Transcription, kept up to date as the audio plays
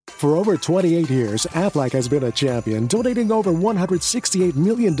For over 28 years, Aflac has been a champion, donating over $168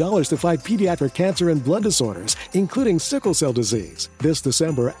 million to fight pediatric cancer and blood disorders, including sickle cell disease. This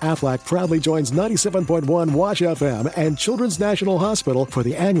December, Aflac proudly joins 97.1 Wash FM and Children's National Hospital for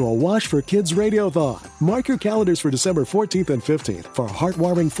the annual Wash for Kids Radiothon. Mark your calendars for December 14th and 15th for a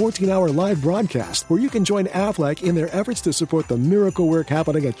heartwarming 14-hour live broadcast where you can join Aflac in their efforts to support the miracle work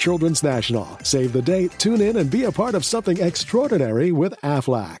happening at Children's National. Save the date, tune in, and be a part of something extraordinary with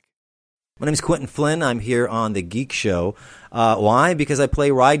Aflac. My name's Quentin Flynn. I'm here on The Geek Show. Why? Because I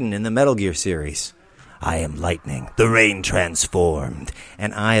play Raiden in the Metal Gear series. I am lightning, the rain transformed.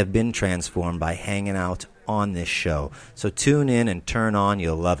 And I have been transformed by hanging out on this show. So tune in and turn on.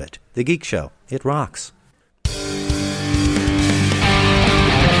 You'll love it. The Geek Show. It rocks.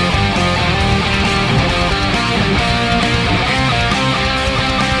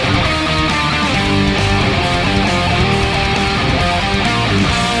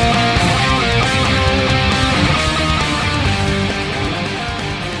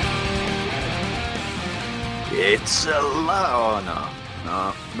 It's alive.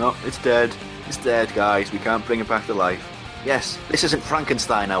 Oh, no, it's dead. It's dead, guys. We can't bring it back to life. Yes, this isn't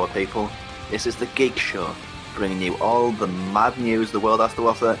Frankenstein hour, people. This is the Geek Show, bringing you all the mad news the world has to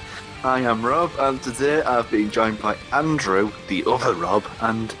offer. I am Rob, and today I've been joined by Andrew, the other Rob,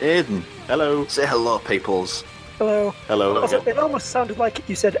 and Aidan. Hello. Say hello, peoples. Hello. Hello. Also, it almost sounded like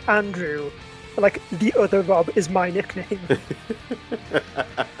you said Andrew. Like, the other Rob is my nickname.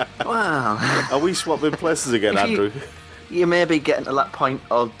 Wow. Are we swapping places again, Andrew? You may be getting to that point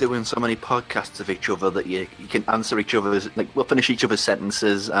of doing so many podcasts of each other that you can answer each other's, like, we'll finish each other's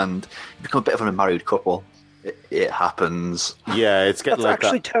sentences and become a bit of a married couple. It happens. Yeah, it's getting like that.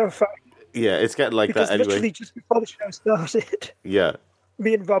 That's actually terrifying. Yeah, it's getting like because that anyway. Literally just before the show started, yeah,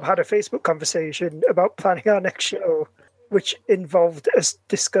 me and Rob had a Facebook conversation about planning our next show, which involved us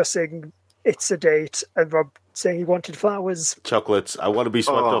discussing It's a Date, and Rob saying he wanted flowers. Chocolates. I want to be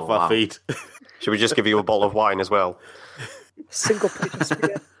swept off my feet. Should we just give you a bottle of wine as well? Single plate of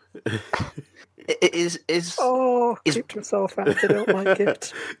spaghetti. It is. Oh, keep myself out. I don't like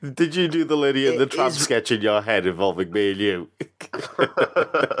it. Did you do the Lady and the Tramp sketch in your head involving me and you?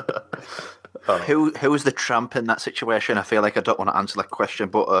 Who was the tramp in that situation? I feel like I don't want to answer that question,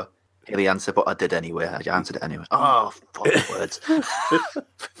 but hear the answer, but I did anyway. I answered it anyway. Oh, fuck words.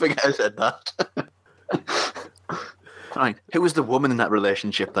 Forget I said that. Right. Who was the woman in that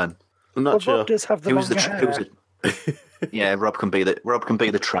relationship then? I'm not sure. Rob does have the longer hair. Yeah, Rob can be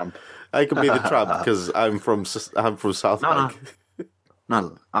the tramp. I can be the tramp because I'm from South Bank.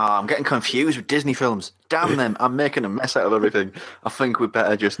 No. I'm getting confused with Disney films. Damn them! I'm making a mess out of everything. I think we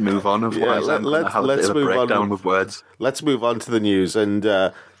better just move on. Otherwise, I'm going to have a bit of a breakdown with words. Let's move on to the news, and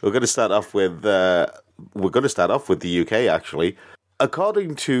we're going to start off with the UK. Actually,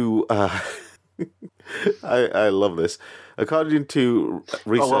 according to I love this. According to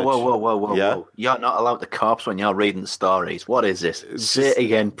research... Whoa. You're not allowed to corpse when you're reading stories. What is this? Say it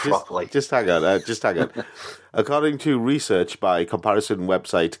again properly. Just hang on. According to research by comparison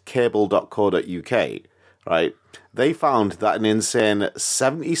website cable.co.uk, right, they found that an insane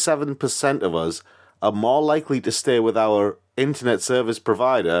 77% of us are more likely to stay with our internet service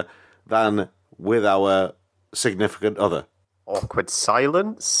provider than with our significant other. Awkward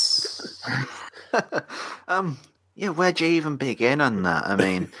silence. Yeah, where'd you even begin on that? I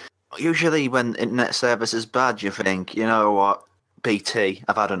mean, usually when internet service is bad, you think, you know what, BT,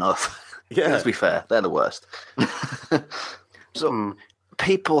 I've had enough. Yeah. Let's be fair, they're the worst. So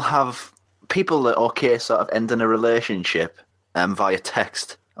people that okay sort of ending a relationship via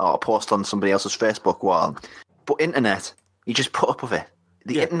text or post on somebody else's Facebook wall. But internet, you just put up with it.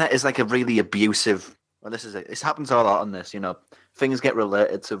 The internet is like a really abusive... Well, this happens a lot on this, you know. Things get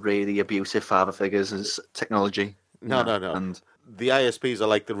related to really abusive father figures as technology. No. And the ISPs are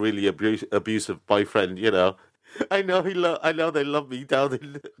like the really abusive boyfriend, you know. I know they love me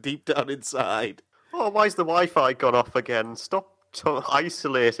deep down inside. Oh, why's the Wi-Fi gone off again? Stop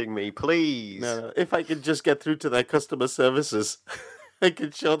isolating me, please. No, if I can just get through to their customer services, I can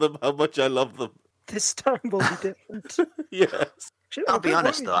show them how much I love them. This time will be different. Yes. I'll be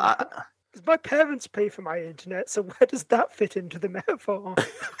honest, though. Because my parents pay for my internet, so where does that fit into the metaphor?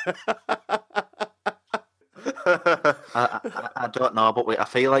 I don't know, but I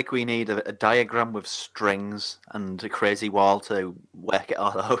feel like we need a diagram with strings and a crazy wall to work it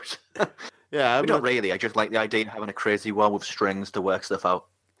all out. Yeah, we don't really. I just like the idea of having a crazy wall with strings to work stuff out.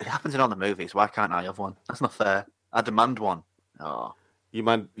 It happens in all the movies. Why can't I have one? That's not fair. I demand one. Oh,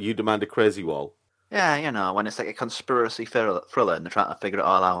 you demand a crazy wall? Yeah, you know, when it's like a conspiracy thriller and they're trying to figure it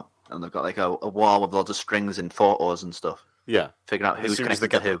all out. And they've got like a wall with loads of strings and photos and stuff. Yeah. Figuring out who's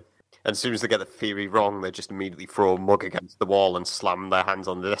connected to who. And as soon as they get the theory wrong, they just immediately throw a mug against the wall and slam their hands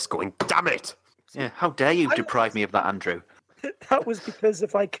on the desk going, damn it! Yeah, how dare you deprive me of that, Andrew? That was because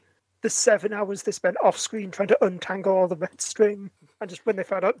of like the 7 hours they spent off screen trying to untangle all the red string, and just when they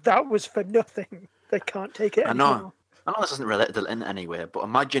found out that was for nothing, they can't take it anymore. I know this isn't related in any way, but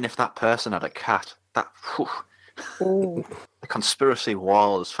imagine if that person had a cat. Oh. The conspiracy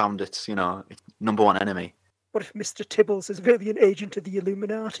walls found its, number one enemy. What if Mr. Tibbles is really an agent of the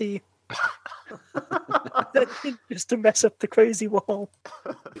Illuminati? Just to mess up the crazy wall.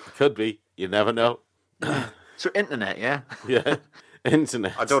 Could be. You never know. So internet, yeah? Yeah,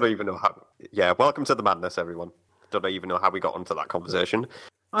 internet. I don't even know how... Yeah, welcome to the madness, everyone. Don't even know how we got onto that conversation.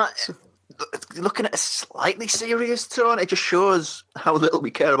 Looking at a slightly serious tone, it just shows how little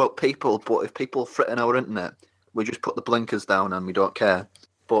we care about people. But if people threaten our internet, we just put the blinkers down and we don't care.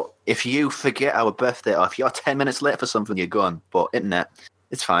 But if you forget our birthday, or if you're 10 minutes late for something, you're gone. But internet,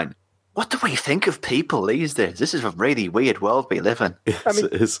 it's fine. What do we think of people these days? This is a really weird world we live in. Yes, I mean,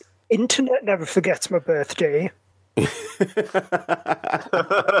 it is. Internet never forgets my birthday.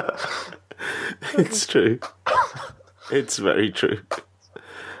 It's true. It's very true.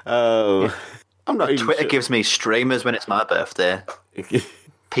 I'm not even Twitter sure. gives me streamers when it's my birthday.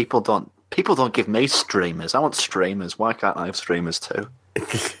 People don't give me streamers. I want streamers. Why can't I have streamers too?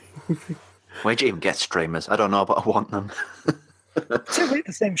 Where'd you even get streamers? I don't know, but I want them. So we're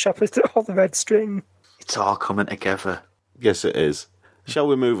the same shop as all the red string. It's all coming together. Yes, it is. Shall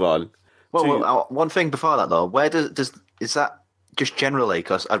we move on? Well, one thing before that though, where is that just generally?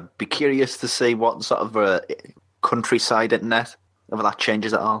 Because I'd be curious to see what sort of countryside internet, whether that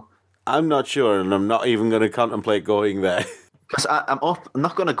changes at all. I'm not sure, and I'm not even going to contemplate going there. Because I'm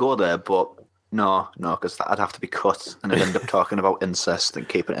not going to go there, but no, because I'd have to be cut, and I'd end up talking about incest and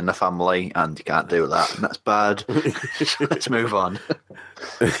keeping it in the family, and you can't do that, and that's bad. Let's move on.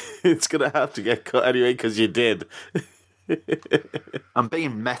 It's going to have to get cut anyway, because you did. I'm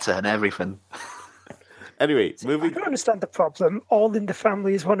being meta and everything. Anyway, I moving... don't understand the problem. All in the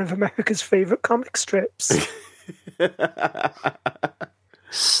Family is one of America's favourite comic strips.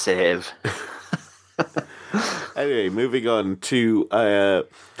 Save. Anyway, moving on to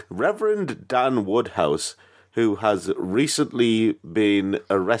Reverend Dan Woodhouse, who has recently been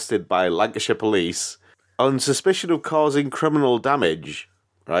arrested by Lancashire police on suspicion of causing criminal damage,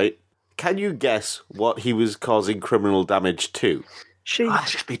 right? Can you guess what he was causing criminal damage to? That'd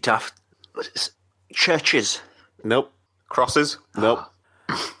just be daft. Churches. Nope. Crosses? Nope.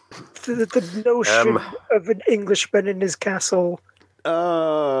 The notion of an Englishman in his castle.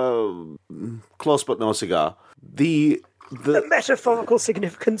 Close but no cigar. The metaphorical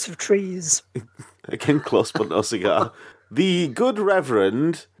significance of trees. Again, close but no cigar. The good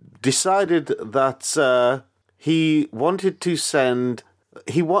Reverend decided that he wanted to send...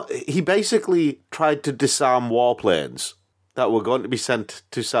 He basically tried to disarm warplanes that were going to be sent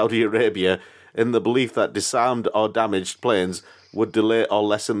to Saudi Arabia in the belief that disarmed or damaged planes would delay or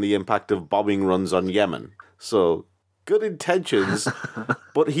lessen the impact of bombing runs on Yemen. So, good intentions,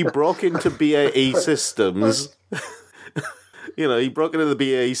 but he broke into BAE Systems. He broke into the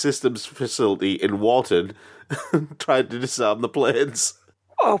BAE Systems facility in Wharton and tried to disarm the planes.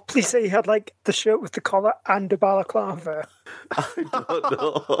 Oh, please say he had, the shirt with the collar and a balaclava. I don't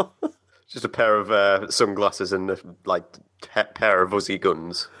know. Just a pair of sunglasses and a pair of Uzi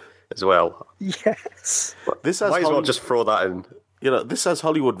guns as well. Yes. This has Might as well just throw that in. This has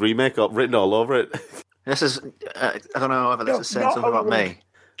Hollywood remake written all over it. This is... I don't know whether this is saying something about me.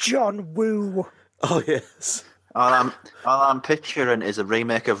 John Woo. Oh, yes. All I'm picturing is a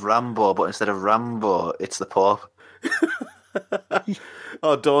remake of Rambo, but instead of Rambo, it's the Pope.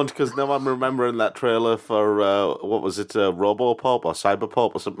 Oh, don't, because now I'm remembering that trailer for, what was it, Robopop or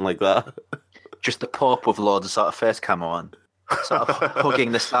Cyberpop or something like that. Just the Pope with loads of sort of face camo on. Sort of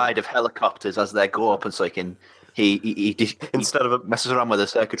hugging the side of helicopters as they go up, and so he Instead of messes around with the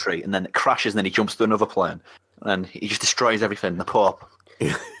circuitry, and then it crashes, and then he jumps to another plane, and he just destroys everything. The Pope.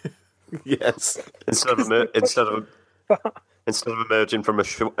 Yes. Instead of emerging from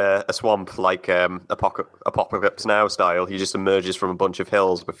a swamp like Apocalypse Now style, he just emerges from a bunch of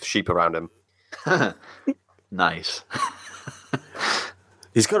hills with sheep around him. Nice.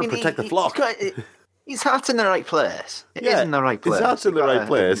 He's got to protect the flock. His heart's in the right place. It is in the right place. His heart's in the right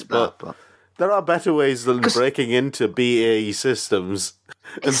place, but there are better ways than breaking into BAE Systems.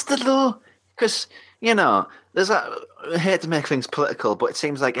 It's the law. Because, there's that... I hate to make things political, but it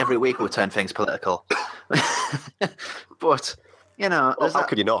seems like every week we turn things political. But, how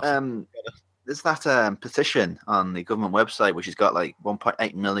could you not? There's that petition on the government website which has got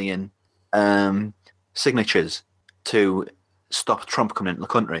 1.8 million signatures to stop Trump coming into the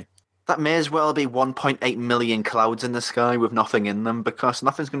country. that may as well be 1.8 million clouds in the sky with nothing in them, because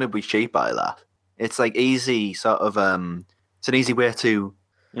nothing's going to be cheap by that. It's like easy sort of it's an easy way to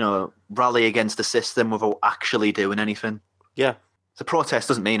rally against the system without actually doing anything. Yeah. So protest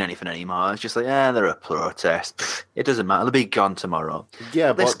doesn't mean anything anymore. It's just like, they're a protest. It doesn't matter. They'll be gone tomorrow.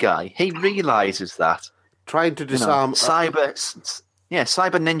 Yeah, but this guy, he realizes that. Trying to disarm... Cyber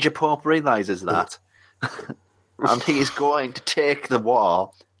Ninja Pope realizes that. And he is going to take the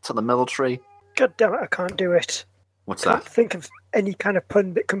war to the military. God damn it, I can't do it. What's I can't that? think of any kind of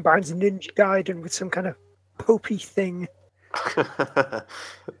pun that combines Ninja Gaiden with some kind of popey thing.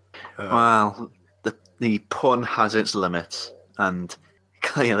 Well, the pun has its limits, and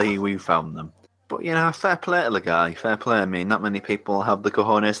clearly we found them. But, fair play to the guy. Fair play. I mean, not many people have the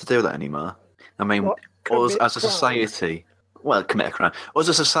cojones to do that anymore. I mean, us as a society... Well, commit a crime. Us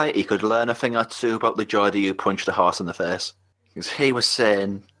as a society could learn a thing or two about the Geordie who punched a horse in the face. Because he was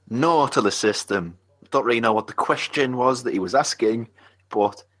saying no to the system. Don't really know what the question was that he was asking,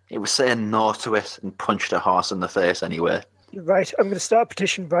 but he was saying no to it and punched a horse in the face anyway. Right, I'm going to start a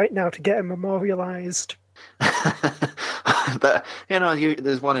petition right now to get him memorialised. But,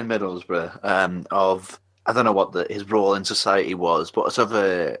 there's one in Middlesbrough of, I don't know what his role in society was, but it's of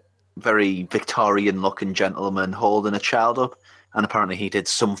a very Victorian-looking gentleman holding a child up, and apparently he did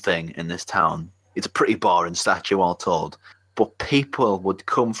something in this town. It's a pretty boring statue, all told, but people would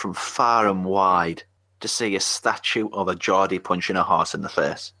come from far and wide to see a statue of a Geordie punching a horse in the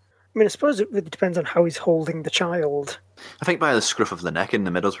face. I mean, I suppose it really depends on how he's holding the child. I think by the scruff of the neck in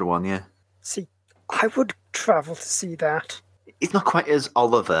the Middlesbrough one, yeah. See, I would travel to see that. It's not quite as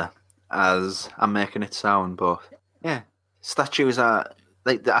Oliver as I'm making it sound, but yeah, statues are...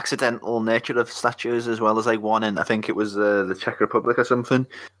 like the accidental nature of statues, as well as like one in, I think it was the Czech Republic or something,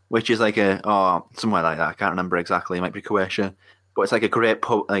 which is like somewhere like that. I can't remember exactly. It might be Croatia, but it's like a great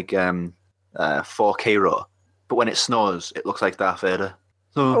 4K row. But when it snows, it looks like Darth Vader.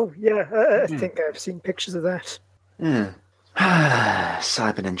 So, I think I've seen pictures of that. Yeah.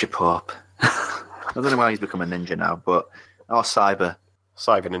 Cyber Ninja Pope. I don't know why he's become a ninja now, but Cyber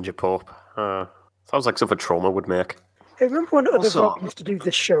Ninja Pope. Sounds like something Trauma would make. I remember when other Rob used to do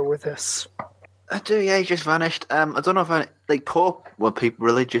this show with us. I do, yeah, he just vanished. I don't know if Pope,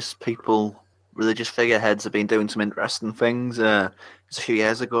 religious figureheads have been doing some interesting things. It's a few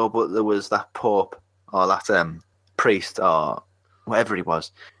years ago, but there was that Pope, or that priest, or whatever he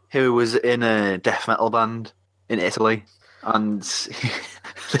was, who was in a death metal band in Italy, and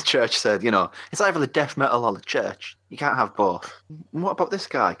the church said, it's either the death metal or the church. You can't have both. What about this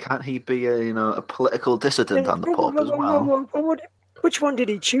guy? Can't he be a political dissident on the Pope as well? Which one did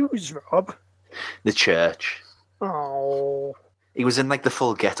he choose, Rob? The church. Oh. He was in like the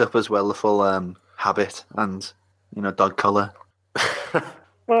full get-up as well, the full habit and dog collar.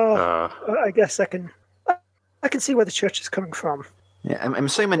 Well, I guess I can see where the church is coming from. Yeah, I'm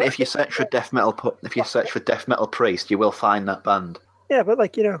assuming if you search for death metal priest, you will find that band. Yeah, but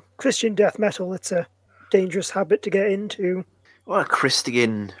Christian death metal, it's a dangerous habit to get into. Well,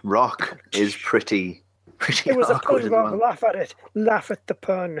 Christian rock is pretty It was a awkward pun, as Rob. well. Laugh at it. Laugh at the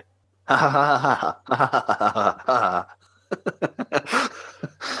pun.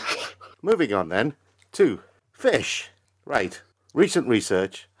 Moving on then to fish. Right. Recent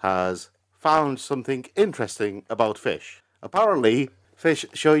research has found something interesting about fish. Apparently, fish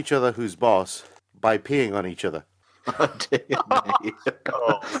show each other who's boss by peeing on each other. Oh, dear me.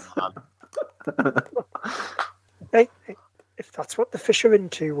 Hey, if that's what the fish are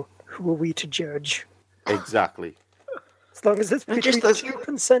into, who are we to judge? Exactly. As long as it's between two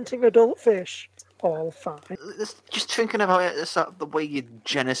consenting adult fish, it's all fine. Just thinking about it, it's the weird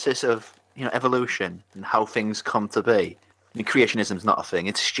genesis of evolution and how things come to be. I mean, creationism's not a thing;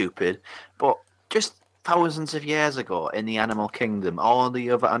 it's stupid. But just thousands of years ago, in the animal kingdom, all the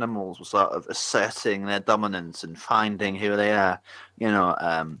other animals were sort of asserting their dominance and finding who they are.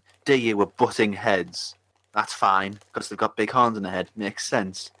 Deer were butting heads. That's fine because they've got big horns in their head. Makes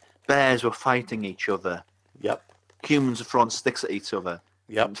sense. Bears were fighting each other. Yep. Humans were throwing sticks at each other.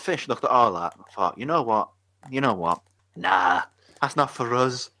 Yep. And fish looked at all that and thought, you know what? Nah, that's not for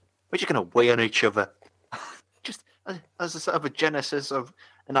us. We're just going to weigh on each other. Just as a sort of a genesis of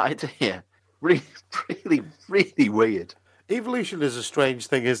an idea. Really, really, really weird. Evolution is a strange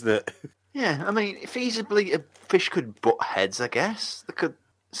thing, isn't it? Yeah, I mean, feasibly, a fish could butt heads, I guess. They could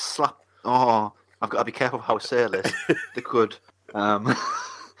slap... Oh, I've got to be careful how I say this. They could...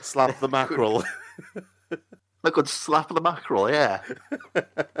 Slap the mackerel. They could slap the mackerel, yeah.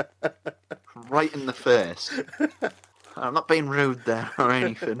 Right in the face. I'm not being rude there or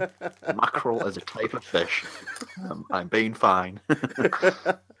anything. Mackerel is a type of fish. I'm being fine.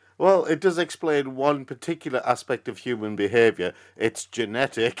 Well, it does explain one particular aspect of human behaviour. It's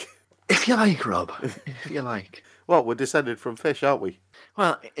genetic. If you like, Rob. If you like. Well, we're descended from fish, aren't we?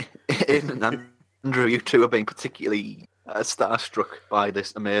 Well, Ian and Andrew, you two are being particularly starstruck by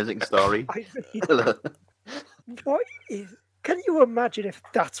this amazing story. What is? Can you imagine if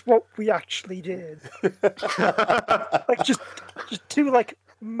that's what we actually did? Like just two like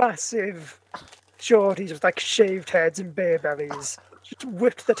massive shorties with like shaved heads and beer bellies just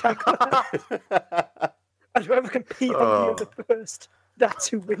whipped the tackle out. And whoever can pee on the other first, that's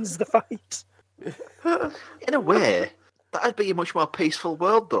who wins the fight. In a way, that'd be a much more peaceful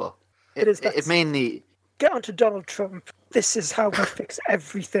world, though. It mainly get onto Donald Trump. This is how we fix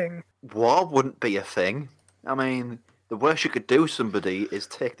everything. War wouldn't be a thing. I mean, the worst you could do somebody is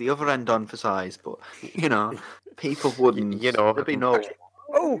take the other end on for size, but people wouldn't. There'd be no.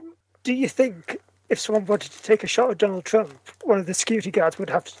 Oh, do you think if someone wanted to take a shot at Donald Trump, one of the security guards would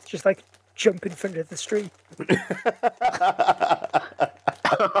have to just like jump in front of the street?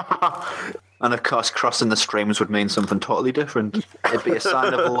 And of course, crossing the streams would mean something totally different. It'd be a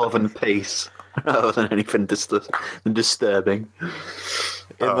sign of love and peace rather than anything disturbing.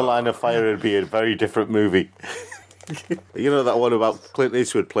 In the Line of Fire, it'd be a very different movie. You know that one about Clint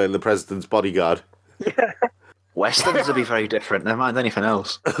Eastwood playing the president's bodyguard? Yeah. Westerns would be very different, never mind anything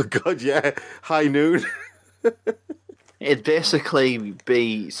else. Oh, God, yeah. High Noon. It'd basically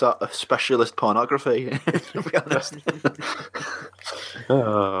be sort of specialist pornography, to be honest.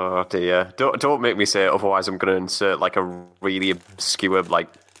 Oh, dear. Don't make me say it, otherwise I'm going to insert like a really obscure like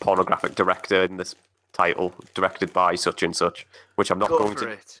pornographic director in this title, directed by such and such, which I'm not going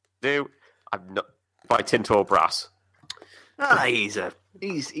to do. I'm not by Tinto Brass. He just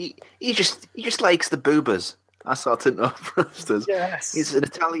likes the boobas. That's what Tinto Brass does. Yes. He's an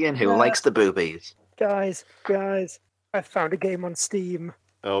Italian who likes the boobies. Guys, I found a game on Steam.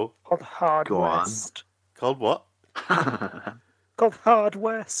 Oh. Called Hard Go West. On. Called what? Called Hard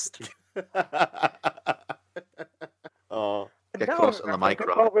West. Oh. Get close to the mic,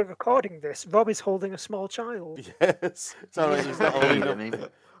 Rob. While we're recording this, Rob is holding a small child. Yes. It's all right, he's not old enough.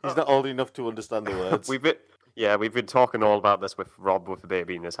 He's not old enough to understand the words. We've been talking all about this with Rob with the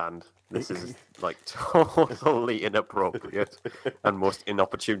baby in his hand. This is like totally inappropriate and most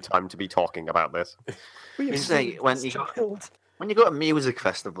inopportune time to be talking about this. You say when you go to music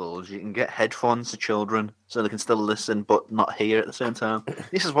festivals, you can get headphones to children so they can still listen but not hear at the same time.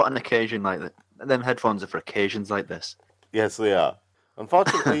 This is what an occasion like that. Them headphones are for occasions like this. Yes, they are.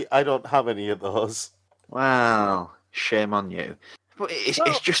 Unfortunately, I don't have any of those. Well, shame on you. But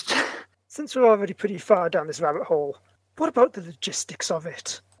it's just... Since we're already pretty far down this rabbit hole, what about the logistics of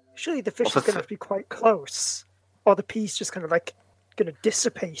it? Surely the fish is going to have to be quite close, or the pea's just kind of like going to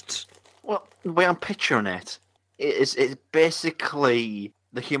dissipate. Well, the way I'm picturing it's basically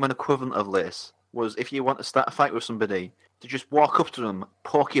the human equivalent of this was if you want to start a fight with somebody, to just walk up to them,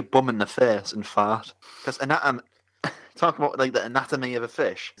 poke your bum in the face and fart. Because talk about like the anatomy of a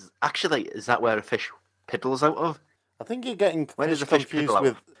fish. Actually, is that where a fish piddles out of? I think you're getting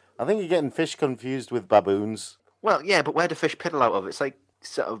fish confused with baboons. Well, yeah, but where do fish piddle out of? It's like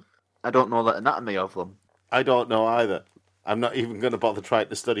sort of I don't know the anatomy of them. I don't know either. I'm not even going to bother trying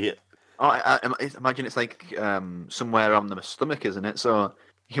to study it. Oh, I imagine it's like somewhere on the stomach, isn't it? So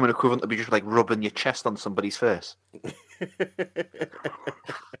human equivalent would be just like rubbing your chest on somebody's face.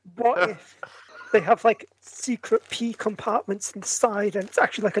 What if they have like secret pee compartments inside and it's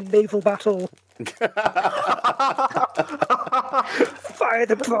actually like a naval battle? Fire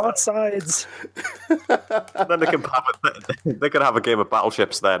the broadsides. Then they could have a game of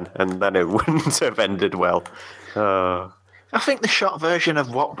battleships then, and then it wouldn't have ended well. I think the short version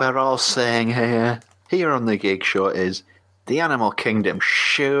of what we're all saying here on the Geek Show is the animal kingdom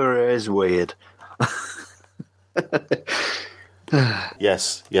sure is weird.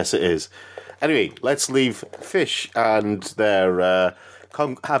 Yes, it is. Anyway, let's leave fish and their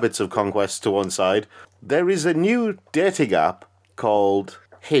habits of conquest to one side. There is a new dating app called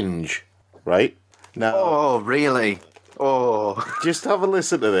Hinge, right? Now, oh, really? Oh. Just have a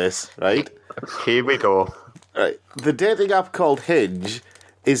listen to this, right? Here we go. Right. The dating app called Hinge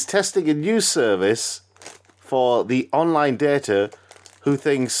is testing a new service for the online dater who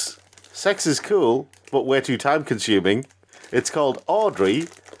thinks sex is cool, but way too time-consuming. It's called Audrey,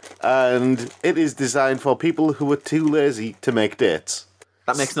 and it is designed for people who are too lazy to make dates.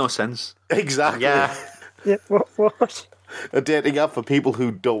 That makes no sense. Exactly. Yeah. Yeah, what? A dating app for people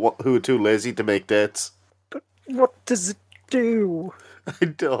who who are too lazy to make dates. But what does it do? I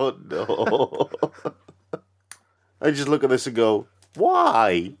don't know. I just look at this and go,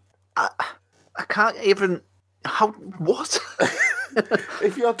 why? I can't even... How... What?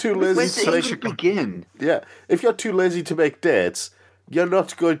 If you're too Where lazy did it even begin? if you're too lazy to make dates, you're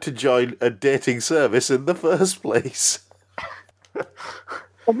not going to join a dating service in the first place.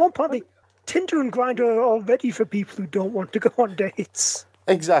 Well, more importantly, Tinder and Grindr are already for people who don't want to go on dates.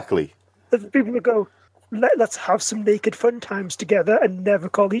 Exactly. They're for people who go, let's have some naked fun times together and never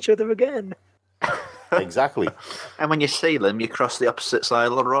call each other again. Exactly. And when you see them, you cross the opposite side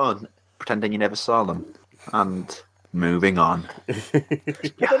of the road, pretending you never saw them. And moving on. But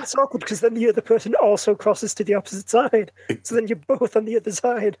then it's awkward because then the other person also crosses to the opposite side. So then you're both on the other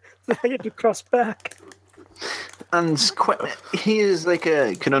side. So then you have to cross back. And here's like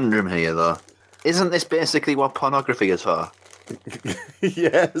a conundrum here, though. Isn't this basically what pornography is for?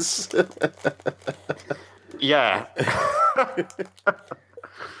 Yes. Yeah.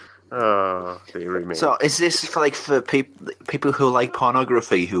 Oh, dearie me. So is this for people who like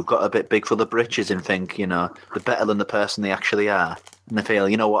pornography, who've got a bit big for the britches and think, they're better than the person they actually are? And they feel,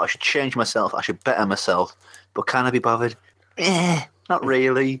 you know what, I should change myself, I should better myself, but can I be bothered? Not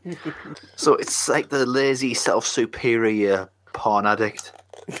really. So it's like the lazy, self-superior porn addict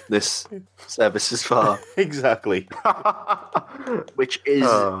this service is for. Exactly. Which is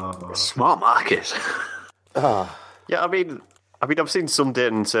a smart market. Yeah, I mean, I've seen some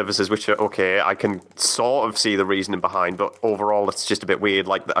dating services which are okay. I can sort of see the reasoning behind, but overall, it's just a bit weird.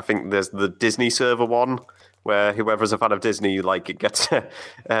 Like, I think there's the Disney server one, where whoever's a fan of Disney, it gets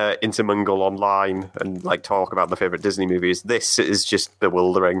intermingle online and talk about their favorite Disney movies. This is just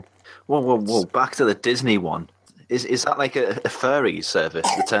bewildering. Whoa! Back to the Disney one. Is that like a furry service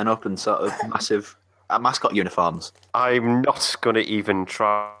to turn up in sort of massive mascot uniforms? I'm not going to even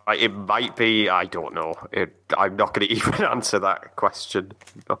try. It might be. I don't know. I'm not going to even answer that question.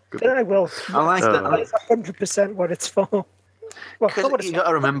 Then I will. I like that. That's 100% what it's for. Well, because you got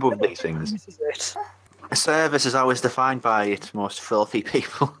to remember with these things. A service is always defined by its most filthy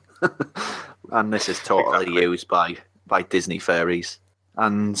people, and this is totally used by Disney furries.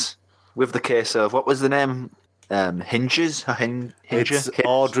 And with the case of what was the name? Hinges? It's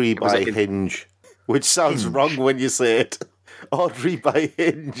Audrey by Hinge, which sounds wrong when you say it. Audrey by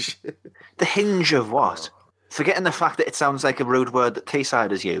Hinge. The hinge of what? Forgetting the fact that it sounds like a rude word that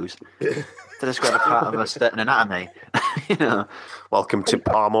T-siders use to describe a part of a certain anatomy. Welcome to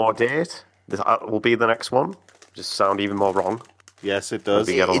Parmore Date. This will be the next one. Just sound even more wrong. Yes, it does.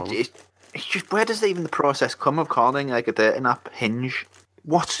 It's just, where does even the process come of calling a dating app Hinge?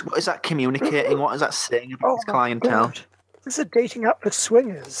 What is that communicating? What is that saying about its clientele? God. This is a dating app for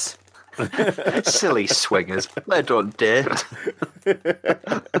swingers. Silly swingers. They don't date.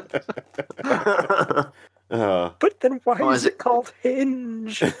 But then why is it called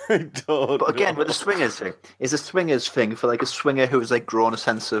Hinge? I don't But again, with the swingers thing, is a swingers thing for a swinger who's grown a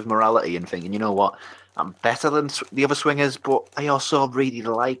sense of morality and thinking, you know what, I'm better than the other swingers, but I also really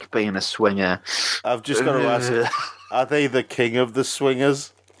like being a swinger. I've just got to ask, are they the king of the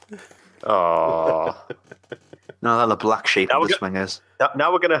swingers? Oh. No, they're the black sheep of the swingers.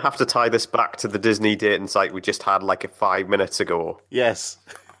 Now we're going to have to tie this back to the Disney dating site we just had 5 minutes ago. Yes.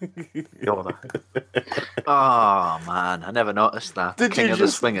 You know that. Oh man, I never noticed that. King of the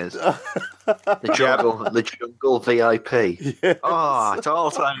swingers. The jungle VIP. Yes. Oh, it's all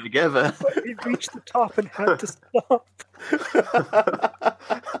tied together. But we reached the top and had to stop.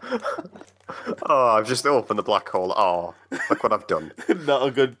 Oh, I've just opened the black hole. Oh, look what I've done. Not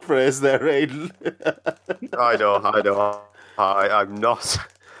a good phrase there, Aiden. I know.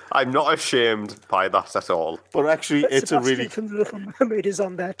 I'm not ashamed by that at all. But actually, But it's Sebastian a really... from The Little Mermaid is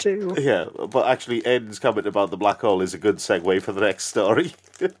on there too. Yeah, but actually, Aiden's comment about the black hole is a good segue for the next story.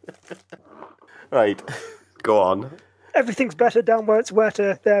 Right. Go on. Everything's better down where it's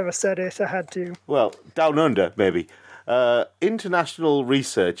wetter. There, I said it. I had to. Well, down under, maybe. International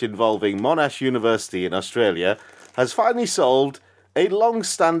research involving Monash University in Australia has finally solved a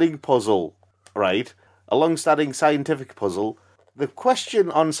long-standing puzzle, right? A long-standing scientific puzzle. The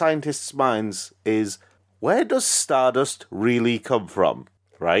question on scientists' minds is, where does stardust really come from,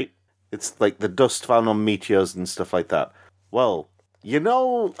 right? It's like the dust found on meteors and stuff like that. Well, you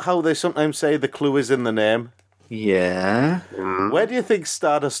know how they sometimes say the clue is in the name? Yeah. Where do you think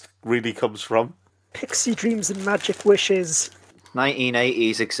stardust really comes from? Pixie dreams and magic wishes.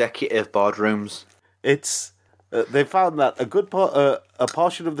 1980s executive boardrooms. It's they found that a good a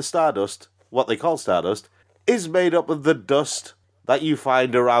portion of the stardust, what they call stardust, is made up of the dust that you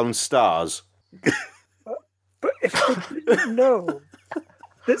find around stars. But if they didn't know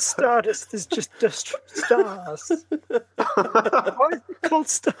that stardust is just dust from stars, why is it called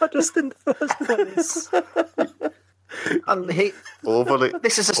stardust in the first place? And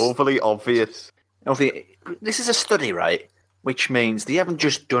Overly obvious. this is a study, right? which means they haven't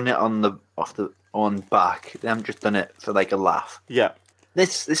just done it off the own back. They haven't just done it for like a laugh. Yeah.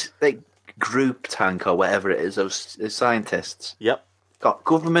 This like group tank or whatever it is, those scientists. Yep. Got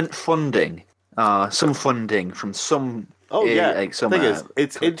government funding, some funding from some. Oh yeah. Like some, thing is,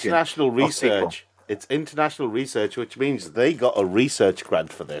 it's country international of people. research. It's international research, which means they got a research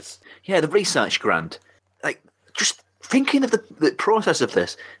grant for this. Yeah, the research grant. Like, just thinking of the process of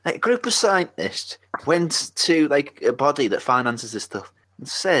this, like, a group of scientists went to like a body that finances this stuff and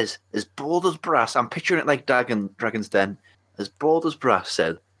says, as bold as brass, I'm picturing it like Dragon's Den, as bold as brass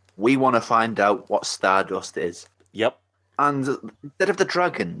said, we want to find out what stardust is. Yep. And instead of the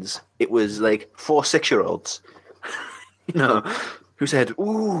dragons, it was like 4 6-year-olds, who said,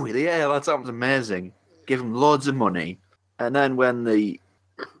 ooh, yeah, that sounds amazing. Give them loads of money. And then when the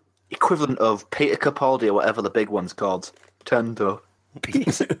equivalent of Peter Capaldi or whatever the big one's called turned up.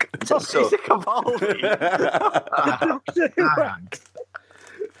 Peter Capaldi.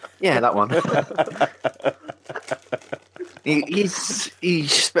 Yeah, that one. he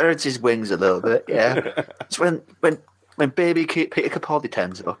spreads his wings a little bit, yeah. It's when baby Peter Capaldi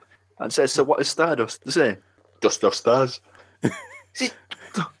turns up and says, so what is stardust? They say, dust of stars. See,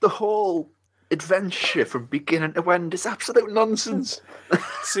 the whole adventure from beginning to end is absolute nonsense.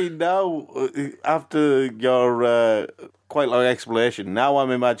 See, now, after your quite long explanation, now I'm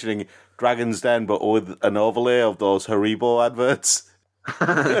imagining Dragon's Den, but with an overlay of those Haribo adverts.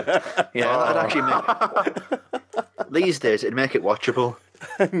 Yeah, that'd actually make... These days, it'd make it watchable.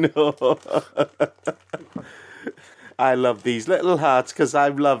 No. I love these little hearts because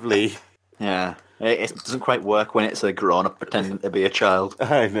I'm lovely. Yeah. It doesn't quite work when it's a grown-up pretending to be a child.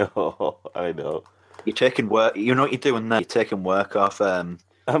 I know. You're taking work... You know what you're doing there? You're taking work off... I'm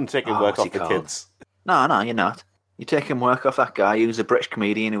taking work off the kids. No, you're not. You're taking work off that guy who's a British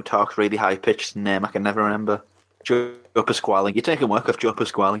comedian who talks really high-pitched, name I can never remember. Joe Pasquale. You're taking work off Joe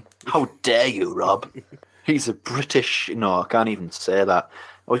Pasquale. How dare you, Rob? He's a British... No, I can't even say that.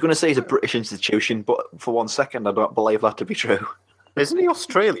 I was going to say he's a British institution, but for 1 second I don't believe that to be true. Isn't he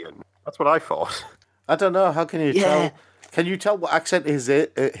Australian? That's what I thought. I don't know. How can you tell? Can you tell what accent his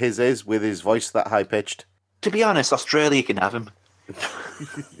is with his voice that high pitched? To be honest, Australia can have him.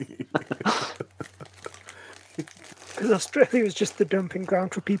 Because Australia is just the dumping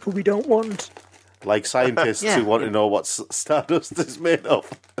ground for people we don't want. Like scientists who want to know what stardust is made of.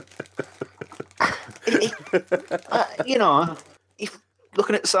 If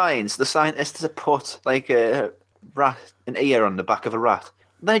looking at science, the scientists have put like an ear on the back of a rat.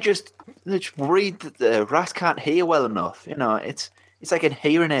 They just worried that the rat can't hear well enough. It's like a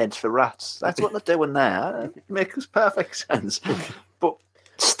hearing aids for rats. That's what they're doing there. It makes perfect sense. But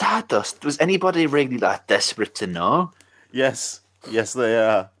stardust, was anybody really that desperate to know? Yes, they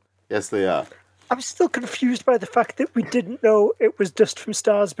are. Yes, they are. I'm still confused by the fact that we didn't know it was dust from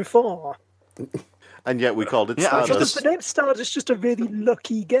stars before. And yet we called it stardust. The name stardust is just a really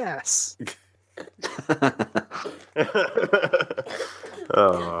lucky guess.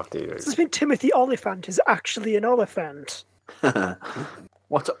 Oh, dear. Does this mean Timothy Oliphant is actually an elephant?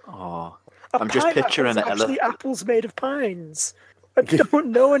 What? I'm just picturing it. Actually, apples made of pines. I don't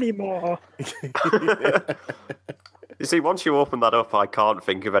know anymore. You see, once you open that up, I can't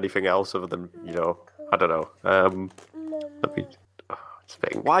think of anything else other than, I don't know. Let me...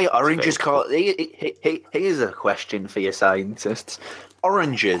 Why oranges called? Here's a question for your scientists.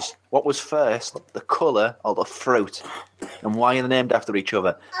 Oranges, what was first, the colour or the fruit? And why are they named after each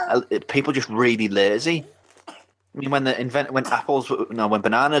other? People just really lazy. I mean, when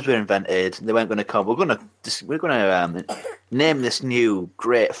bananas were invented, they weren't going to come. We're going to name this new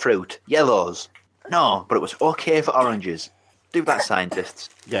great fruit yellows. No, but it was okay for oranges. Do that, scientists.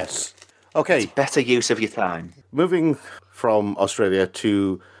 Yes. Okay. It's better use of your time. Moving from Australia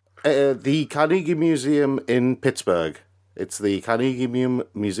to the Carnegie Museum in Pittsburgh. It's the Carnegie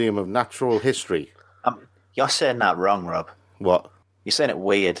Museum of Natural History. You're saying that wrong, Rob. What? You're saying it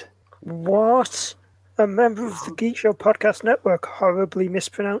weird. What? A member of the Geek Show Podcast Network horribly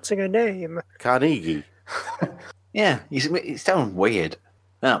mispronouncing a name. Carnegie. Yeah, you sound weird.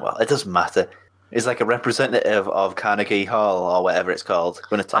 Oh, well, it doesn't matter. It's like a representative of Carnegie Hall or whatever it's called.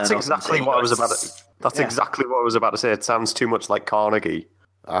 That's exactly what I was about to... exactly what I was about to say. It sounds too much like Carnegie.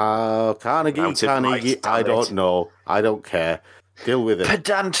 Carnegie. I don't know. I don't care. Deal with it.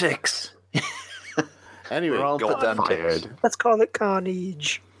 Pedantics. Anyway, we're all pedantic. Let's call it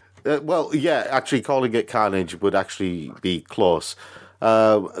Carnage. Well, yeah, actually calling it Carnage would actually be close.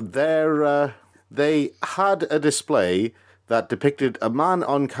 They had a display that depicted a man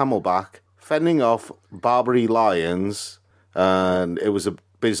on camelback fending off Barbary lions, and it was a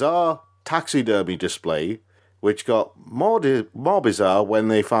bizarre taxidermy display which got more bizarre when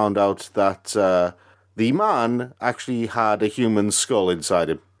they found out that the man actually had a human skull inside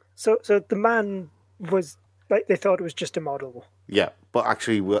him. So the man was like, they thought it was just a model. Yeah, but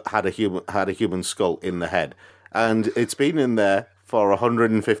actually had a human skull in the head, and it's been in there for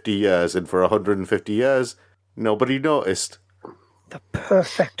 150 years, and for 150 years, nobody noticed. The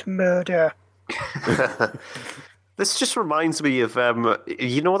perfect murder. This just reminds me of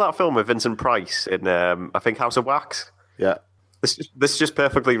you know that film with Vincent Price in I think House of Wax. Yeah. This just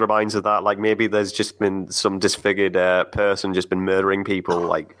perfectly reminds of that. Like maybe there's just been some disfigured person just been murdering people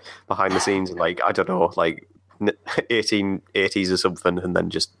like behind the scenes in like I don't know like 1880s or something, and then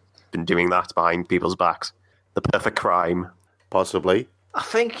just been doing that behind people's backs. The perfect crime, possibly. I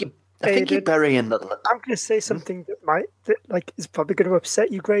think you're burying that. I'm going to say something that is probably going to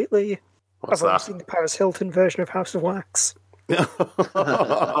upset you greatly. What's I've only that? seen the Paris Hilton version of House of Wax.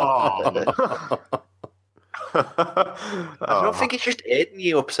 I don't think it's just Aiden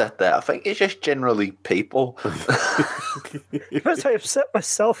you upset there. I think it's just generally people. Because I upset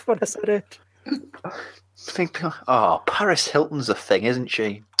myself when I said it. I think, Paris Hilton's a thing, isn't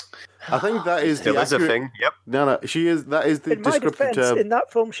she? I think that is Still the is a thing. Yep. No, she is. That is the In my descriptive defense, term. in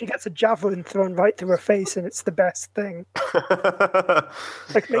that film, she gets a javelin thrown right through her face, and it's the best thing.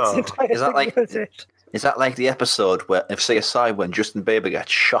 Like, makes the entire Is that thing like- worth it. Is that like the episode where of CSI when Justin Bieber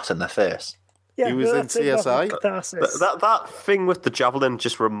gets shot in the face? Yeah, He was in that's a novel CSI? catharsis. That thing with the javelin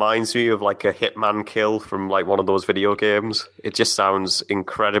just reminds me of like a Hitman kill from like one of those video games. It just sounds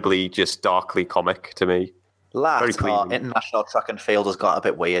incredibly just darkly comic to me. Laughed, Very pleasing. international track and field has got a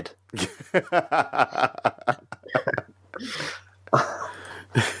bit weird.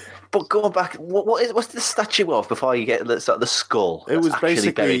 But going back, what's the statue of before you get the skull? It was that's actually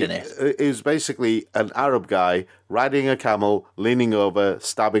basically buried in it. it was basically an Arab guy riding a camel, leaning over,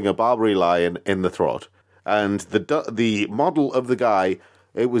 stabbing a Barbary lion in the throat. And the model of the guy,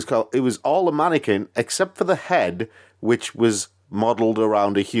 it was all a mannequin except for the head, which was modelled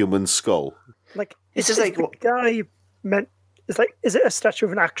around a human skull. Like, It's is just like- the guy meant? Is it a statue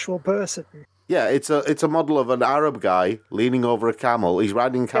of an actual person? Yeah, it's a model of an Arab guy leaning over a camel. He's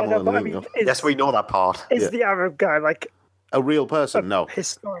riding a camel Yeah, no, and but I leaning mean, over. Yes, we know that part. Is the Arab guy like A real person? No.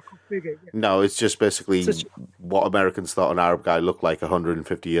 historical figure? Yeah. No, it's just basically So it's- what Americans thought an Arab guy looked like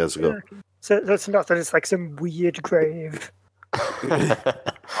 150 years ago. So it's not that it's like some weird grave.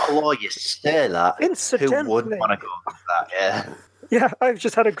 Oh, you say that. Who Incidentally. wouldn't want to go with that? Yeah. Yeah, I've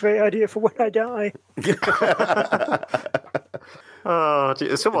just had a great idea for when I die. Oh,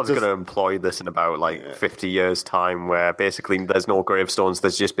 someone's going to employ this in about like 50 years' time, where basically there's no gravestones.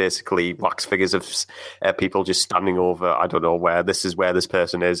 There's just basically wax figures of people just standing over. I don't know where this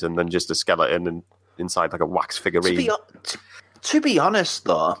person is, and then just a skeleton and inside like a wax figurine. To be honest,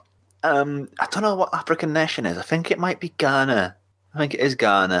 though, I don't know what African nation is. I think it might be Ghana. I think it is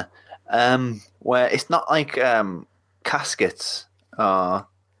Ghana, where it's not like caskets or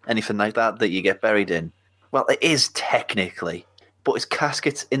anything like that you get buried in. Well, it is technically, but it's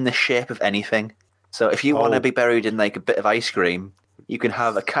caskets in the shape of anything. So if you want to be buried in like a bit of ice cream, you can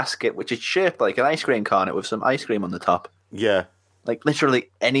have a casket which is shaped like an ice cream cone with some ice cream on the top. Yeah. Like literally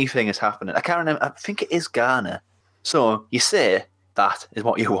anything is happening. I can't remember. I think it is Ghana. So you say that is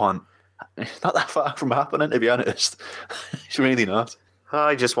what you want. It's not that far from happening, to be honest. It's really not.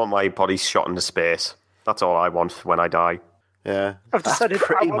 I just want my body shot into space. That's all I want when I die. Yeah. I've That's decided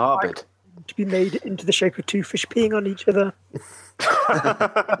pretty I want morbid. mine to be made into the shape of two fish peeing on each other.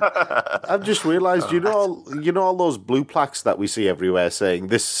 I've just realised, you know all those blue plaques that we see everywhere saying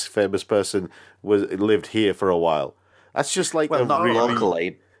this famous person lived here for a while. That's just like Well, a not really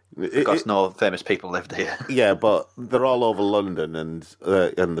locally, because no famous people lived here. yeah, but they're all over London and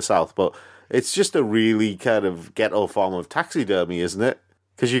the south. But it's just a really kind of ghetto form of taxidermy, isn't it?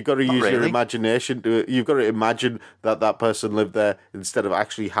 Because you've got to use your really. imagination you've got to imagine that person lived there instead of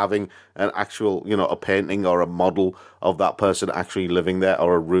actually having an actual, a painting or a model of that person actually living there,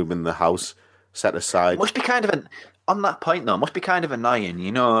 or a room in the house set aside. Must be kind of on that point though. Must be kind of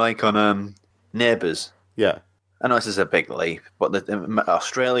annoying, like on Neighbours. Yeah. I know this is a big leap, but the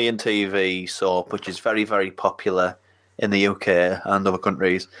Australian TV soap, which is very, very popular in the UK and other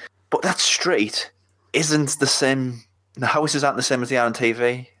countries, but that street isn't the same. The houses aren't the same as they are on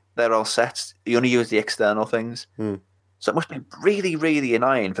TV. They're all sets. You only use the external things. So it must be really, really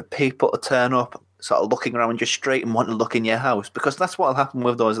annoying for people to turn up sort of looking around your street and want to look in your house, because that's what will happen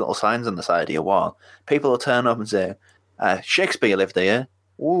with those little signs on the side of your wall. People will turn up and say, Shakespeare lived here.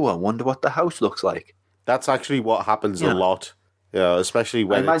 Ooh, I wonder what the house looks like. That's actually what happens a lot. Yeah, especially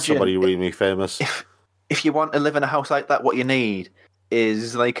when it's Imagine somebody really famous. If you want to live in a house like that, what you need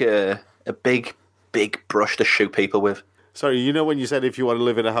is like a big big brush to shoot people with. Sorry, you know when you said if you want to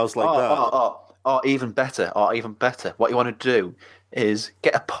live in a house like that? Even better. What you want to do is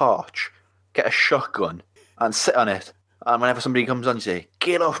get a porch, get a shotgun, and sit on it. And whenever somebody comes on, you say,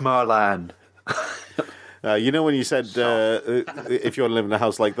 "Get off my land." You know when you said if you want to live in a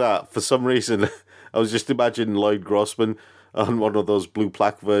house like that, for some reason, I was just imagining Lloyd Grossman on one of those blue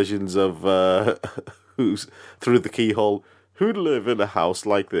plaque versions of Who's Through the Keyhole. Who'd live in a house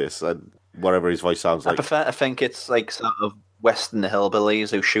like this? And whatever his voice sounds like. I prefer to think it's like sort of Western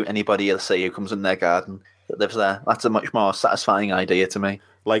hillbillies who shoot anybody else who comes in their garden that lives there. That's a much more satisfying idea to me.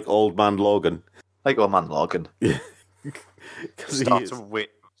 Like Old Man Logan. Like Old Man Logan. Yeah.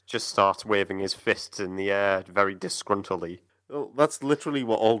 Just starts waving his fists in the air very disgruntledly. Well, that's literally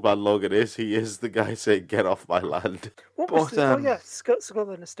what Old Man Logan is. He is the guy saying, "Get off my land."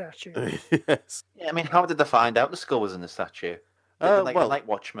 Skull in a statue. Yes. Yeah, I mean, how did they find out the skull was in the statue? A night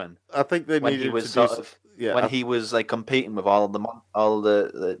watchman. I think they when needed he was to sort of when he was like competing with all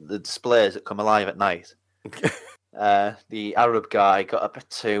the displays that come alive at night. The Arab guy got a bit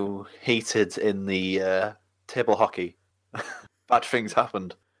too heated in the table hockey. Bad things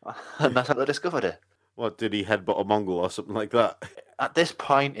happened, and that's how they discovered it. What, did he headbutt a Mongol or something like that? At this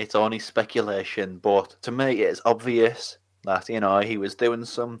point, it's only speculation, but to me, it's obvious that he was doing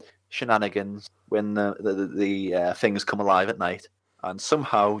some shenanigans when the things come alive at night, and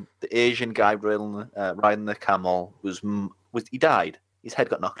somehow the Asian guy riding the camel he died. His head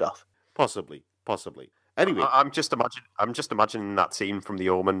got knocked off. Possibly. Anyway, I'm just imagining that scene from The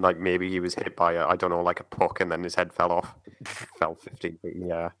Omen. Like maybe he was hit by a puck, and then his head fell off, fell 15 feet in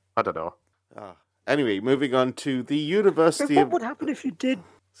the air. I don't know. Anyway, moving on to the University What would happen if you did?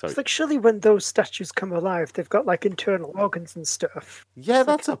 Sorry. It's like, surely when those statues come alive, they've got like internal organs and stuff. Yeah,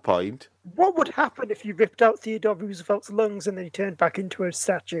 that's a point. What would happen if you ripped out Theodore Roosevelt's lungs and then he turned back into a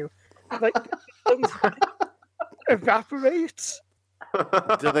statue? Like, the lungs evaporate?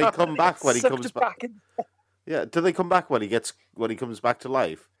 Do they come back when he Sucked comes back? in. Yeah, do they come back when he comes back to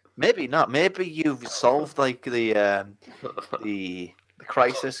life? Maybe not. Maybe you've solved like the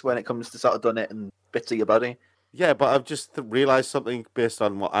crisis when it comes to sort of done it in bits of your body. Yeah, but I've just realised something based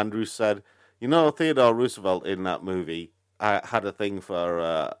on what Andrew said. You know, Theodore Roosevelt in that movie had a thing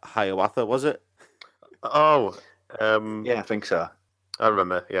for Hiawatha, was it? Oh, yeah, I think so. I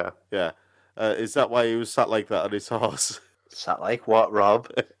remember. Yeah. Yeah. Is that why he was sat like that on his horse? Sat like what, Rob?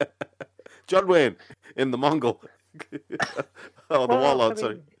 John Wayne in the Mongol. The Warlord,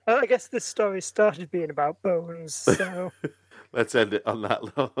 sorry. I guess this story started being about bones, so... Let's end it on that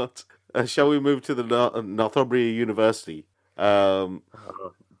note. Shall we move to the Northumbria University?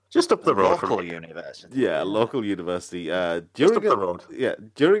 Just up the road. Local university. Yeah, local university. Just up the road. Yeah,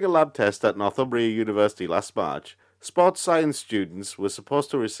 during a lab test at Northumbria University last March, sports science students were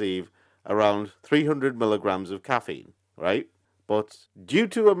supposed to receive around 300 milligrams of caffeine, right? But due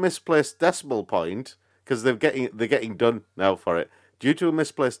to a misplaced decimal point, because they're getting done now for it, due to a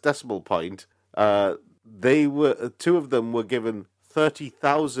misplaced decimal point, two of them were given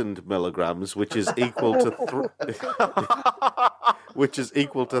 30,000 milligrams, which is equal to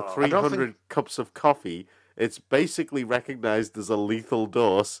 300 cups of coffee. It's basically recognized as a lethal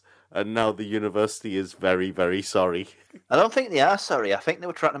dose, and now the university is very, very sorry. I don't think they are sorry. I think they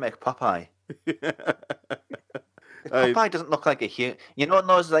were trying to make Popeye. Popeye doesn't look like a human. You know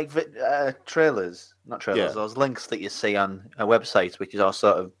those like trailers, not trailers, Yeah. those links that you see on a website, which is all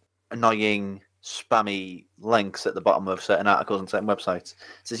sort of annoying, spammy links at the bottom of certain articles on certain websites.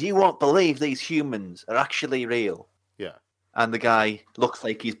 It says, "You won't believe these humans are actually real." Yeah. And the guy looks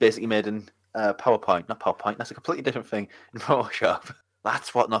like he's basically made in PowerPoint. Not PowerPoint, that's a completely different thing in Photoshop.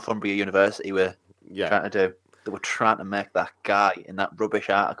 That's what Northumbria University were trying to do. They were trying to make that guy in that rubbish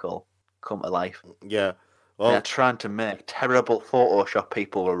article come to life. Yeah. Well, They're trying to make terrible Photoshop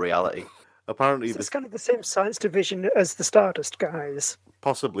people a reality. apparently, It's kind of the same science division as the Stardust guys.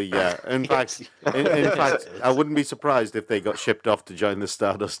 possibly, yeah. In fact, I wouldn't be surprised if they got shipped off to join the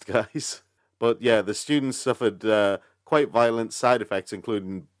Stardust guys. But yeah, the students suffered quite violent side effects,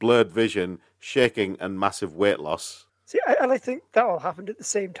 including blurred vision, shaking, and massive weight loss. See, and I think that all happened at the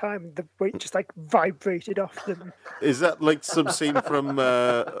same time. The weight just like vibrated off them. Is that like some scene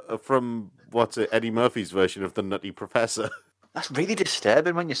from what's it, Eddie Murphy's version of the Nutty Professor? That's really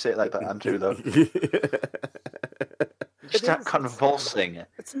disturbing when you say it like that, Andrew, though. You start convulsing.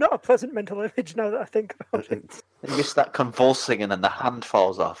 It's not a pleasant mental image now that I think about it. And you start convulsing and then the hand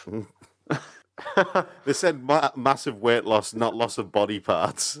falls off. They said massive weight loss, not loss of body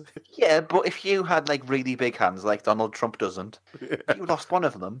parts. Yeah, but if you had like really big hands like Donald Trump doesn't, if you lost one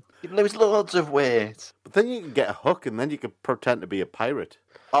of them, you'd lose loads of weight. But then you can get a hook, and then you can pretend to be a pirate.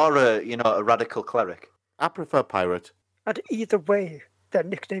 Or a radical cleric. I prefer pirate. And either way, their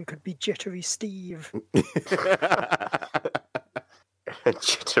nickname could be Jittery Steve.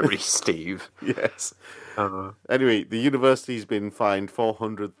 Jittery Steve. Yes. Anyway, the university's been fined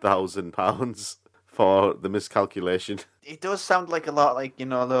 £400,000 for the miscalculation. It does sound like a lot like,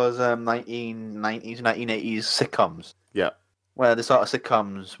 those 1990s, 1980s sitcoms. Yeah. Where the sort of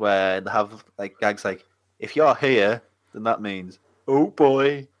sitcoms where they have like gags like, if you're here, then that means, oh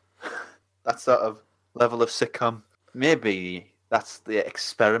boy. That sort of level of sitcom. Maybe that's the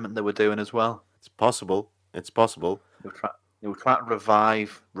experiment they were doing as well. It's possible. It's possible. They were trying to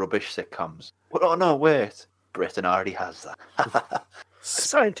revive rubbish sitcoms. But, oh no, wait. Britain already has that. A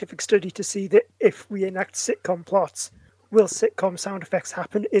scientific study to see that if we enact sitcom plots, will sitcom sound effects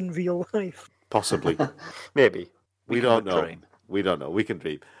happen in real life? Possibly. Maybe. We don't know. We don't know. We can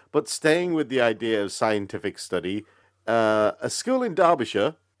dream. But staying with the idea of scientific study, a school in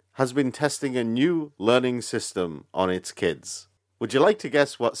Derbyshire has been testing a new learning system on its kids. Would you like to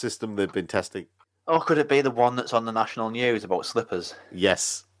guess what system they've been testing? Oh, could it be the one that's on the national news about slippers?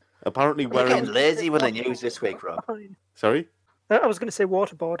 Yes. Apparently You're wearing... getting lazy with the news this week, Rob. Fine. Sorry? I was going to say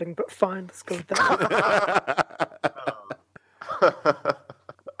waterboarding, but fine, let's go with that.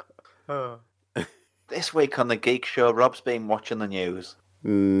 This week on the Geek Show, Rob's been watching the news.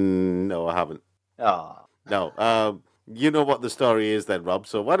 No, I haven't. Oh. No. You know what the story is then, Rob,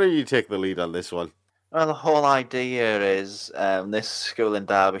 so why don't you take the lead on this one? Well, the whole idea is this school in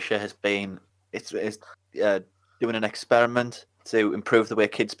Derbyshire has been doing an experiment to improve the way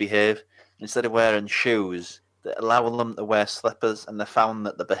kids behave. Instead of wearing shoes, they allow them to wear slippers, and they found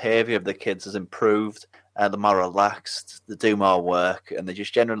that the behaviour of the kids has improved. They're more relaxed, they do more work, and they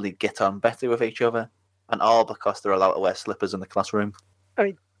just generally get on better with each other. And all because they're allowed to wear slippers in the classroom. I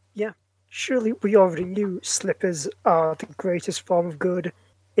mean, yeah, surely we already knew slippers are the greatest form of good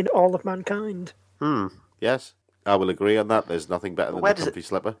in all of mankind. Yes, I will agree on that. There's nothing better than a comfy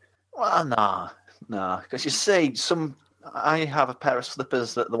slipper. Well, no, because you see, I have a pair of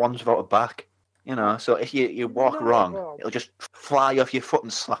slippers that the ones without a back, so if you walk wrong, it'll just fly off your foot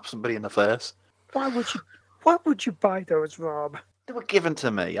and slap somebody in the face. Why would you buy those, Rob? They were given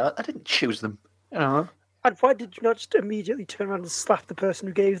to me. I didn't choose them, And why did you not just immediately turn around and slap the person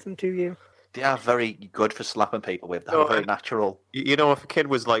who gave them to you? They are very good for slapping people with. They're very natural. If a kid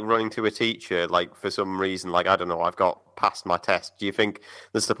was like running to a teacher, like for some reason, like I don't know, I've got passed my test. Do you think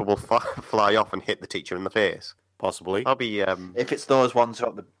the slipper will fly off and hit the teacher in the face? Possibly. I'll be. If it's those ones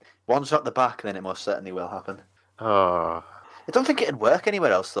at the back, then it most certainly will happen. Oh. I don't think it'd work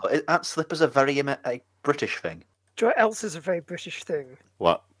anywhere else though. Aren't slippers a very British thing? Do you know what else is a very British thing?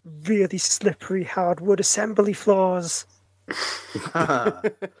 What? Really slippery hardwood assembly floors.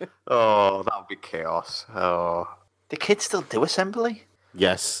 Oh, that would be chaos. Oh. Do kids still do assembly?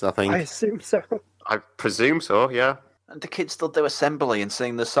 Yes, I think. I assume so. I presume so, yeah. And do kids still do assembly and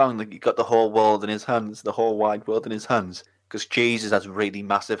sing the song that you got the whole world in his hands, the whole wide world in his hands? Because Jesus has really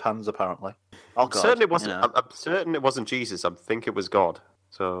massive hands, apparently. Oh, God. Certain it wasn't. I'm certain it wasn't Jesus. I think it was God.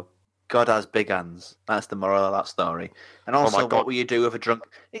 So God has big hands. That's the moral of that story. And also, God. what will you do with a drunk?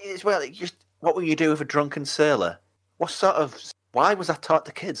 What will you do with a drunken sailor? Why was that taught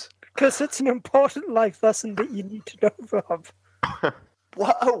to kids? Because it's an important life lesson that you need to know, Rob.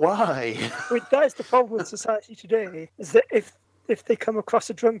 Why? I mean, that is the problem with society today, is that if they come across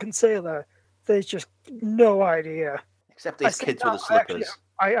a drunken sailor, there's just no idea. Except these kids with the slippers.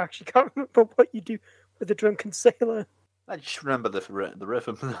 I actually can't remember what you do with a drunken sailor. I just remember the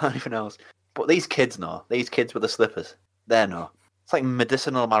rhythm and anything else. But these kids know. These kids with the slippers. They know. It's like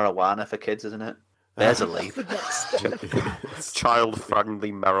medicinal marijuana for kids, isn't it? There's a leap.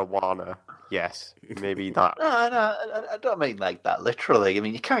 Child-friendly marijuana. Yes, maybe that. No, I don't mean like that literally. I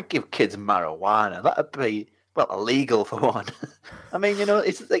mean, you can't give kids marijuana. That'd be, illegal for one. I mean,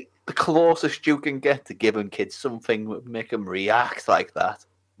 it's like the closest you can get to giving kids something that would make them react like that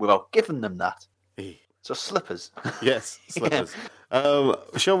without giving them that. So slippers. Yes, slippers. Yeah.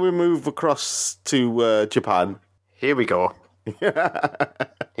 Shall we move across to Japan? Here we go.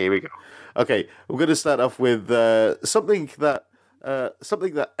 Here we go. Okay, we're going to start off with something that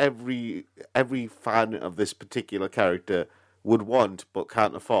every fan of this particular character would want but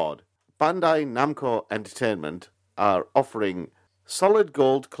can't afford. Bandai Namco Entertainment are offering solid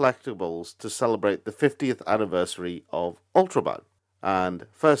gold collectibles to celebrate the 50th anniversary of Ultraman. And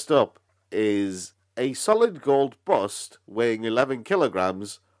first up is a solid gold bust weighing 11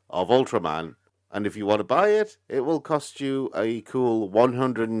 kilograms of Ultraman And if you want to buy it, it will cost you a cool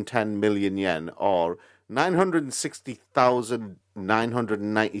 110 million yen, or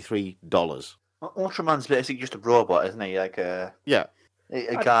 $960,993. Ultraman's basically just a robot, isn't he? Like a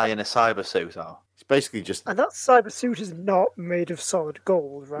guy in a cyber suit. Or It's basically just... And that cyber suit is not made of solid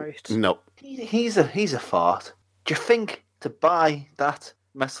gold, right? No. He's a fart. Do you think to buy that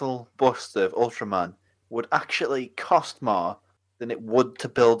metal bust of Ultraman would actually cost more than it would to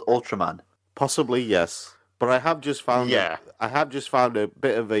build Ultraman? Possibly, yes. But I have just found a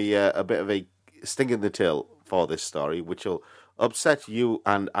bit of a sting in the tail for this story, which will upset you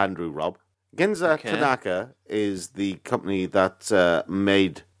and Andrew, Rob. Ginza Tanaka is the company that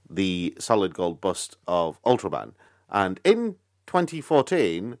made the solid gold bust of Ultraman. And in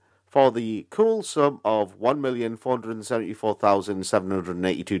 2014, for the cool sum of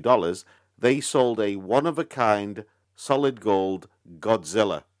 $1,474,782, they sold a one-of-a-kind solid gold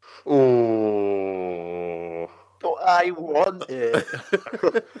Godzilla. Oh, I want it.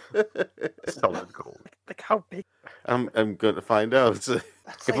 solid gold. Like how big? I'm going to find out.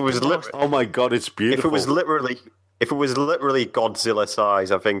 If it was Oh my god, it's beautiful. If it was literally Godzilla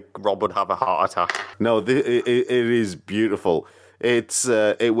size, I think Rob would have a heart attack. No, it is beautiful. It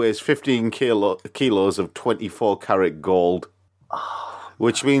weighs 15 kilos of 24 karat gold,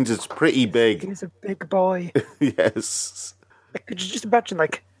 which means it's pretty big. He's a big boy. Yes. Like, could you just imagine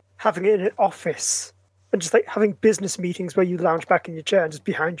like having it in an office and just like having business meetings where you lounge back in your chair and just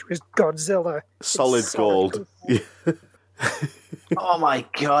behind you is Godzilla. Solid gold. Oh my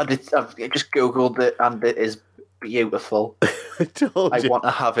god! I've just googled it and it is beautiful. I told you. want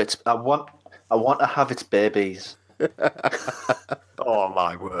to have it. I want to have its babies. Oh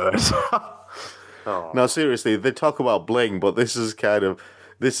my word! Oh. No, seriously, they talk about bling, but this is kind of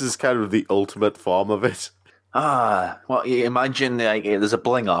the ultimate form of it. Well, you imagine like, there's a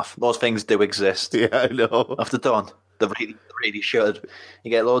bling off. Those things do exist. Yeah, I know. After done, they really should. You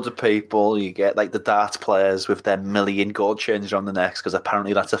get loads of people. You get like the darts players with their million gold chains around the necks because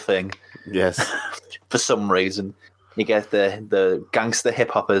apparently that's a thing. Yes. For some reason, you get the gangster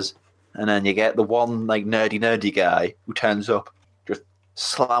hip hoppers, and then you get the one like nerdy guy who turns up, just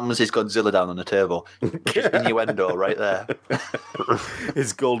slams his Godzilla down on the table. Just innuendo right there.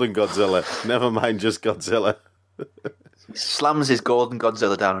 It's Golden Godzilla. Never mind, just Godzilla. He slams his golden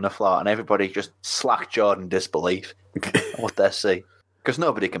Godzilla down on the floor, and everybody just slack-jawed in disbelief at what they see. Because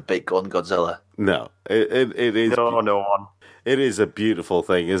nobody can beat Golden Godzilla. No, it is. No one. It is a beautiful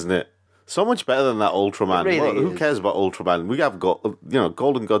thing, isn't it? So much better than that Ultraman. It really Who is. cares about Ultraman? We have got,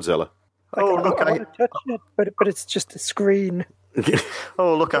 Golden Godzilla. Like, Oh, look, I want to touch it, but it's just a screen.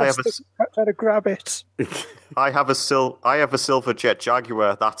 Oh look, I have Trying to grab it. I have a silver jet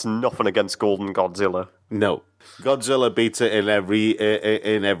Jaguar. That's nothing against Golden Godzilla. No, Godzilla beats it in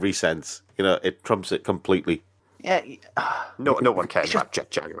every sense. It trumps it completely. Yeah, No one cares about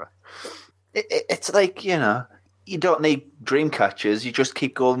Jet Jaguar. it's like, you don't need dream catchers. You just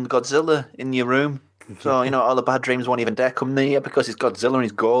keep Golden Godzilla in your room. So, all the bad dreams won't even dare come near because it's Godzilla and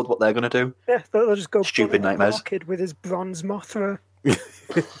he's gold. What they're going to do? Yeah, they'll just go Stupid bully nightmares. Orchid with his bronze Mothra.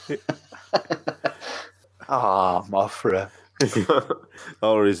 Mothra.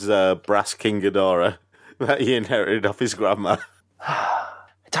 Or his brass King Ghidorah that he inherited off his grandma.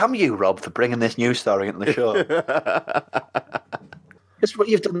 Damn you, Rob, for bringing this news story into the show. It's what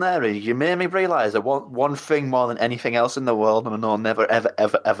you've done there is you made me realise I want one thing more than anything else in the world, and I'll never, ever,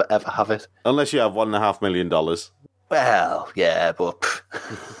 ever, ever, ever have it. Unless you have $1.5 million. Well, yeah, but...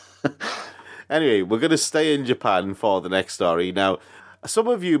 Anyway, we're going to stay in Japan for the next story. Now, some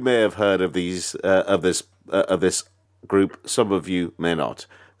of you may have heard of this group. Some of you may not.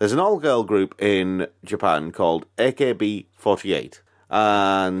 There's an all-girl group in Japan called AKB48.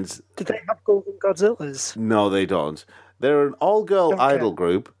 And... Do they have Golden Godzillas? No, they don't. They're an all-girl idol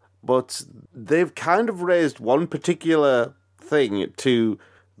group, but they've kind of raised one particular thing to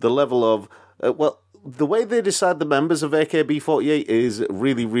the level of... the way they decide the members of AKB48 is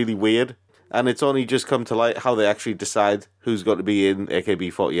really, really weird. And it's only just come to light how they actually decide who's going to be in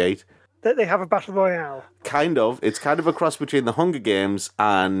AKB48. They have a battle royale. Kind of. It's kind of a cross between the Hunger Games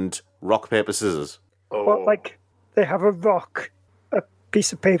and rock, paper, scissors. What, like, they have a rock, a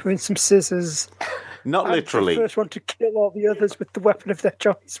piece of paper, and some scissors. Not And literally. The first one to kill all the others with the weapon of their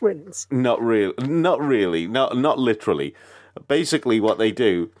choice wins. Not really. Not literally. Basically, what they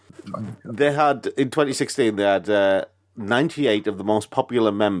do, they had, in 2016, they had 98 of the most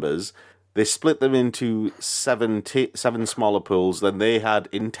popular members. They split them into seven smaller pools. Then they had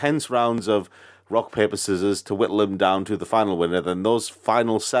intense rounds of rock, paper, scissors to whittle them down to the final winner. Then those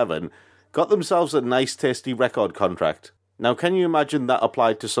final 7 got themselves a nice, tasty record contract. Now, can you imagine that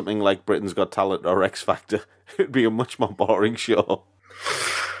applied to something like Britain's Got Talent or X Factor? It'd be a much more boring show.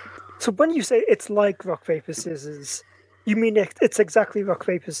 So when you say it's like rock, paper, scissors, you mean it's exactly rock,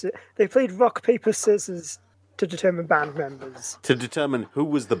 paper, scissors? They played rock, paper, scissors to determine band members. To determine who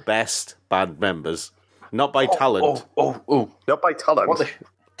was the best band members. Not by talent. Not by talent.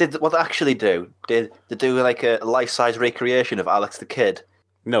 What they actually do? Did they do like a life-size recreation of Alex the Kid?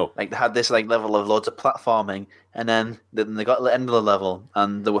 No. Like they had this like level of loads of platforming, and then they got to the end of the level,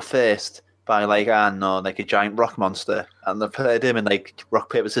 and they were faced by like like a giant rock monster, and they played him in like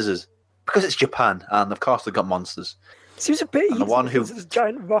rock paper scissors because it's Japan, and of course they've got monsters. Seems a bit easy. The one who this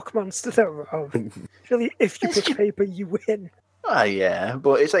giant rock monster though, Rob. Really, if you pick paper, you win. Yeah,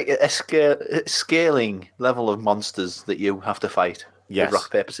 but it's like a scaling level of monsters that you have to fight with rock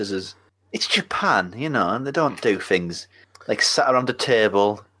paper scissors. It's Japan, and they don't do things like sat around a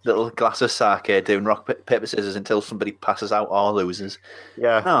table, little glass of sake, doing rock paper scissors until somebody passes out or loses.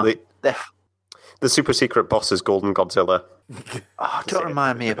 Yeah, no, the super secret boss is Golden Godzilla. Oh, don't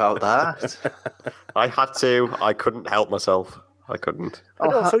remind me about that. I had to. I couldn't help myself. I couldn't.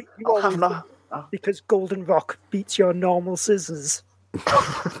 And also, because Golden Rock beats your normal scissors.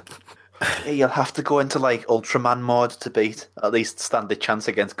 You'll have to go into like Ultraman mode to beat, at least stand a chance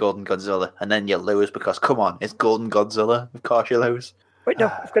against Golden Godzilla, and then you lose because, come on, it's Golden Godzilla. Of course you lose. Wait,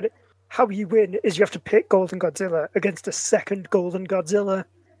 no, I've got it. How you win is you have to pit Golden Godzilla against a second Golden Godzilla,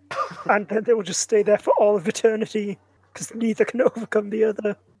 and then they will just stay there for all of eternity because neither can overcome the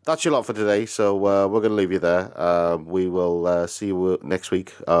other. That's your lot for today, so we're going to leave you there. We will see you next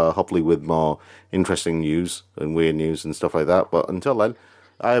week, hopefully with more interesting news and weird news and stuff like that. But until then,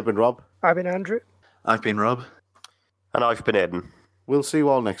 I have been Rob. I've been Andrew. I've been Rob. And I've been Aiden. We'll see you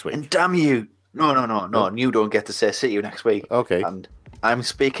all next week. And damn you! No, you don't get to say see you next week. Okay. And I'm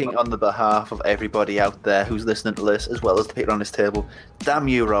speaking on the behalf of everybody out there who's listening to this, as well as the people on this table. Damn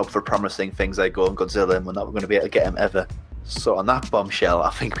you, Rob, for promising things like Golden Godzilla, and we're not going to be able to get him ever. So on that bombshell,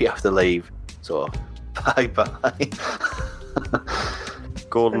 I think we have to leave. So, bye-bye.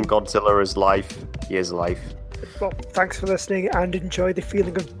 Golden Godzilla is life. He is life. Well, thanks for listening, and enjoy the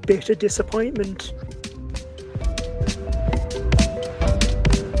feeling of bitter disappointment.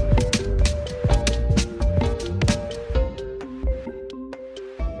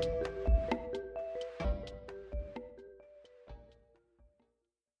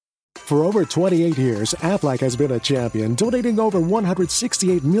 For over 28 years, Aflac has been a champion, donating over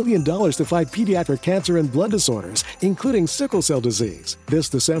 $168 million to fight pediatric cancer and blood disorders, including sickle cell disease. This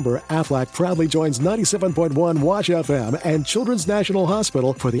December, Aflac proudly joins 97.1 Wash FM and Children's National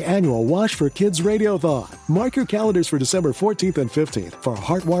Hospital for the annual Wash for Kids Radiothon. Mark your calendars for December 14th and 15th for a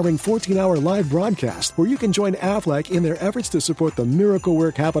heartwarming 14-hour live broadcast where you can join Aflac in their efforts to support the miracle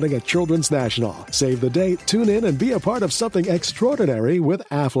work happening at Children's National. Save the date, tune in, and be a part of something extraordinary with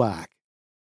Aflac.